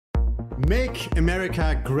Make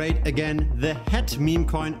America great again. The het meme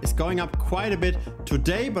coin is going up quite a bit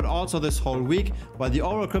today, but also this whole week, while the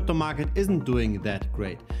overall crypto market isn't doing that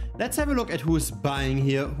great. Let's have a look at who's buying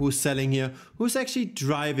here, who's selling here, who's actually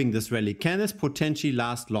driving this rally. Can this potentially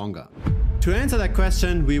last longer? To answer that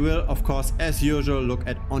question, we will, of course, as usual, look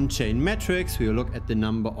at on-chain metrics. We will look at the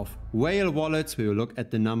number of whale wallets. We will look at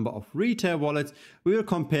the number of retail wallets. We will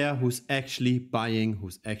compare who's actually buying,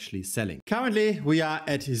 who's actually selling. Currently, we are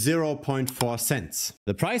at 0.4 cents.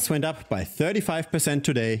 The price went up by 35%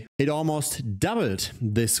 today. It almost doubled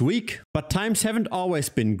this week, but times haven't always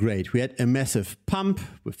been great. We had a massive pump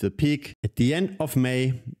with the peak at the end of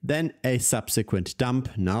May, then a subsequent dump.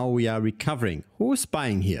 Now we are recovering. Who's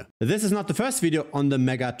buying here? This is not the first video on the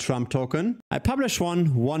Maga Trump token. I published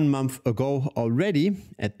one month ago already.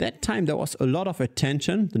 At that time, there was a lot of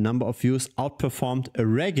attention. The number of views outperformed a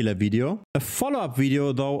regular video. A follow-up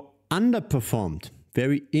video, though, underperformed.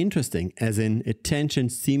 Very interesting, as in attention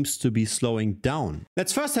seems to be slowing down.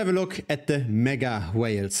 Let's first have a look at the mega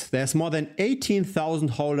whales. There's more than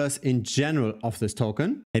 18,000 holders in general of this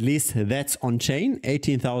token. At least that's on chain,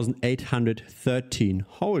 18,813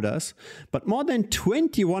 holders. But more than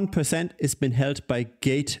 21% has been held by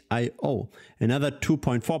Gate.io, another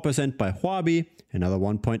 2.4% by Huobi, another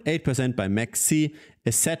 1.8% by Maga,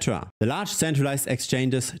 etc. The large centralized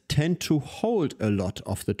exchanges tend to hold a lot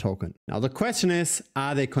of the token. Now the question is,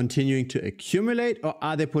 are they continuing to accumulate or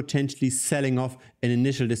are they potentially selling off an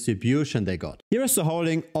initial distribution they got? Here is the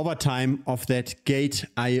holding over time of that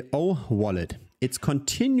Gate.io wallet. It's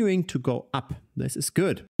continuing to go up. This is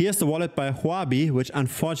good. Here's the wallet by Huobi, which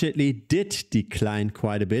unfortunately did decline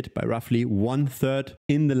quite a bit by roughly 1/3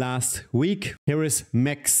 in the last week. Here is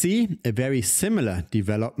Maga, a very similar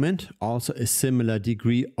development, also a similar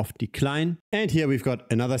degree of decline. And here we've got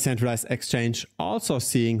another centralized exchange also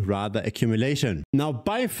seeing rather accumulation. Now,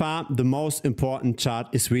 by far, the most important chart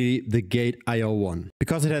is really the Gate.io one,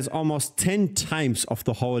 because it has almost 10 times of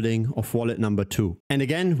the holding of wallet number 2. And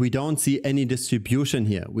again, we don't see any distribution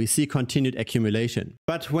here. We see continued accumulation.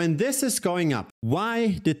 But when this is going up,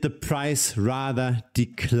 why did the price rather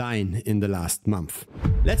decline in the last month?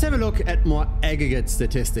 Let's have a look at more aggregate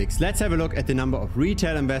statistics. Let's have a look at the number of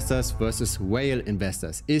retail investors versus whale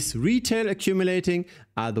investors. Is retail accumulating?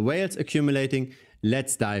 Are the whales accumulating?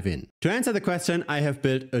 Let's dive in. To answer the question, I have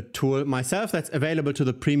built a tool myself that's available to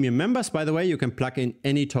the premium members. By the way, you can plug in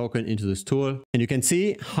any token into this tool and you can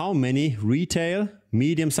see how many retail,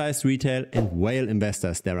 medium-sized retail and whale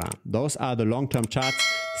investors there are. Those are the long-term charts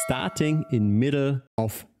starting in middle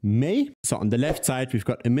of May. So on the left side, we've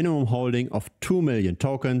got a minimum holding of 2 million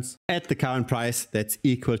tokens. At the current price, that's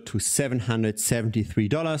equal to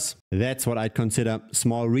 $773. That's what I'd consider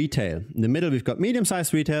small retail. In the middle, we've got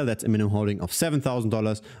medium-sized retail. That's a minimum holding of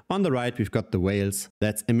 $7,000. On the right, we've got the whales.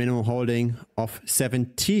 That's a minimum holding of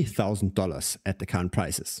 $70,000 at the current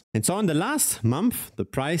prices. And so in the last month, the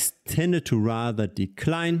price tended to rather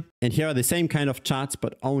decline. And here are the same kind of charts,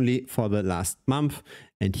 but only for the last month.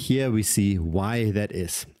 And here we see why that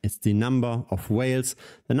is. It's the number of whales,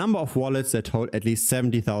 the number of wallets that hold at least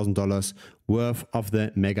 $70,000 worth of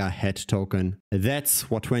the Maga het token.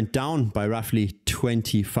 That's what went down by roughly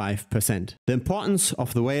 25%. The importance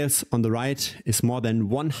of the whales on the right is more than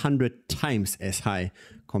 100 times as high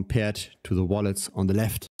compared to the wallets on the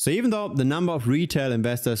left. So even though the number of retail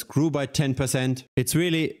investors grew by 10%, it's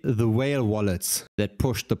really the whale wallets that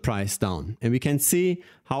pushed the price down. And we can see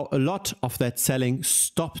how a lot of that selling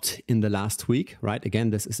stopped in the last week, right?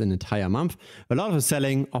 Again, this is an entire month. A lot of the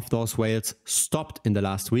selling of those whales stopped in the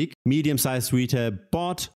last week. Medium-sized retail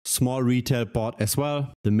bought, small retail bought as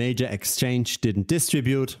well. The major exchange didn't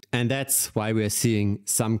distribute. And that's why we're seeing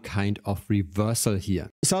some kind of reversal here.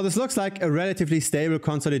 So this looks like a relatively stable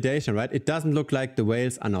consolidation, right? It doesn't look like the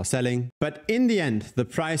whales are now selling. But in the end, the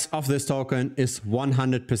price of this token is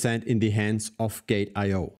 100% in the hands of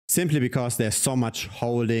Gate.io. Simply because there's so much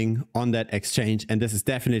holding on that exchange. And this is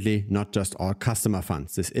definitely not just all customer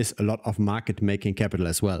funds. This is a lot of market making capital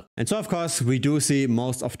as well. And so, of course, we do see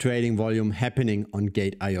most of trading volume happening on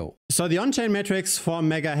Gate.io. So the on-chain metrics for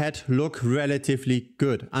Maga het look relatively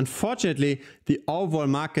good. Unfortunately, the overall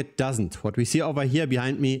market doesn't. What we see over here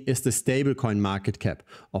behind me is the stablecoin market cap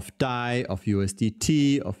of DAI, of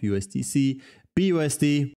USDT, of USDC,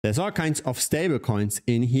 BUSD. There's all kinds of stable coins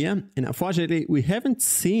in here. And unfortunately, we haven't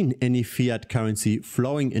seen any fiat currency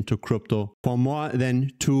flowing into crypto for more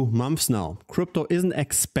than 2 months now. Crypto isn't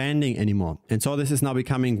expanding anymore. And so this is now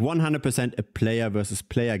becoming 100% a player versus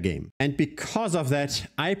player game. And because of that,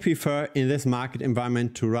 I prefer in this market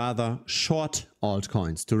environment to rather short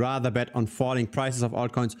altcoins, to rather bet on falling prices of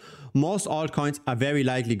altcoins. Most altcoins are very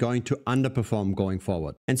likely going to underperform going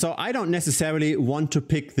forward. And so I don't necessarily want to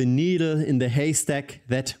pick the needle in the haystack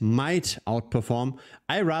that might outperform.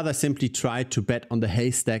 I rather simply try to bet on the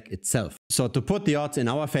haystack itself. So to put the odds in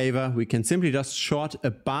our favor, we can simply just short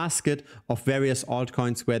a basket of various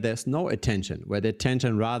altcoins where there's no attention, where the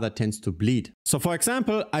attention rather tends to bleed. So for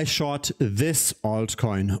example, I short this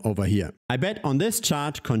altcoin over here. I bet on this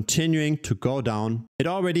chart continuing to go down. It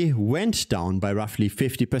already went down by roughly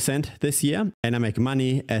 50% this year, and I make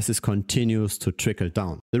money as this continues to trickle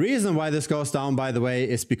down. The reason why this goes down, by the way,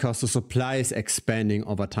 is because the supply is expanding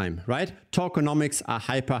over time, right? Tokenomics are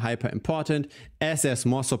hyper important. As there's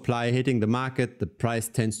more supply hitting the market, the price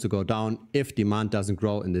tends to go down if demand doesn't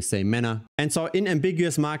grow in the same manner. And so in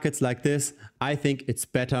ambiguous markets like this, I think it's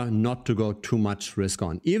better not to go too much risk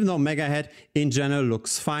on. Even though Maga in general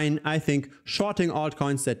looks fine, I think shorting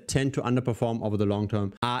altcoins that tend to underperform over the long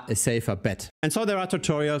term are a safer bet. And so there are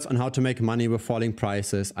tutorials on how to make money with falling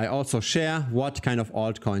prices. I also share what kind of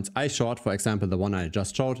altcoins I short, for example, the one I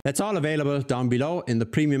just showed. That's all available down below in the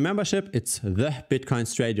premium membership. It's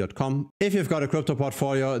thebitcoinstrategy.com. If you've got a crypto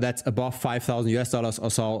portfolio that's above $5,000 or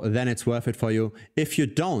so, then it's worth it for you. If you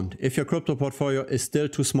don't, if your crypto portfolio is still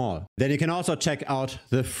too small, then you can also check out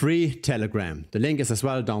the free Telegram. The link is as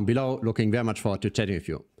well down below. Looking very much forward to chatting with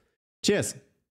you. Cheers.